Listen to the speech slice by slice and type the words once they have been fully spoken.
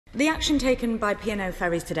The action taken by P&O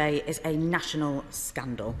Ferries today is a national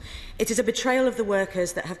scandal. It is a betrayal of the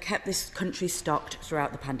workers that have kept this country stocked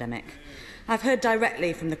throughout the pandemic. I've heard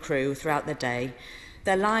directly from the crew throughout the day.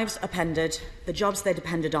 Their lives upended, the jobs they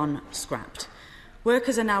depended on scrapped.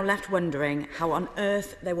 Workers are now left wondering how on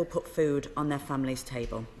earth they will put food on their family's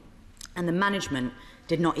table. And the management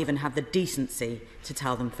did not even have the decency to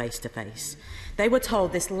tell them face to face. They were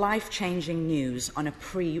told this life-changing news on a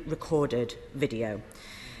pre-recorded video.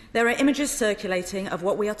 There are images circulating of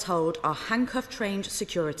what we are told are handcuff-trained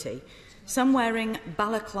security, some wearing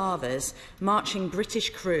balaclavas, marching British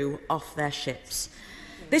crew off their ships.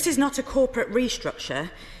 This is not a corporate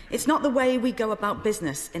restructure. It's not the way we go about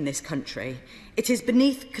business in this country. It is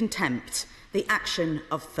beneath contempt, the action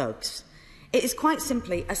of thugs. It is quite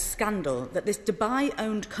simply a scandal that this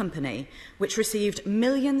Dubai-owned company, which received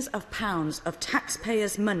millions of pounds of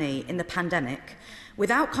taxpayers' money in the pandemic,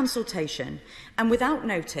 without consultation and without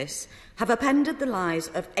notice, have upended the lives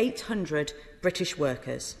of 800 British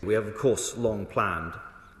workers. We have, of course, long planned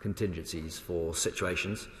contingencies for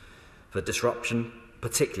situations, for disruption,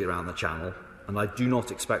 particularly around the Channel, and I do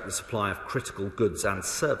not expect the supply of critical goods and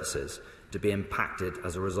services to be impacted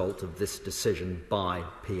as a result of this decision by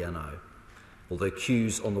P&O. Although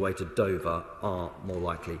queues on the way to Dover are more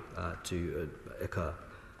likely to occur.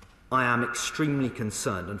 I am extremely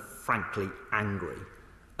concerned and frankly angry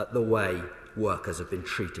at the way workers have been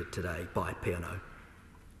treated today by P&O.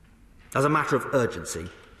 As a matter of urgency,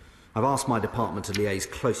 I've asked my department to liaise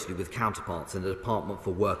closely with counterparts in the Department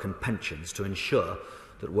for Work and Pensions to ensure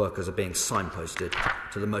that workers are being signposted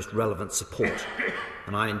to the most relevant support,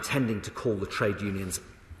 and I am intending to call the trade unions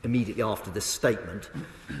immediately after this statement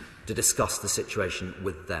to discuss the situation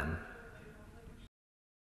with them.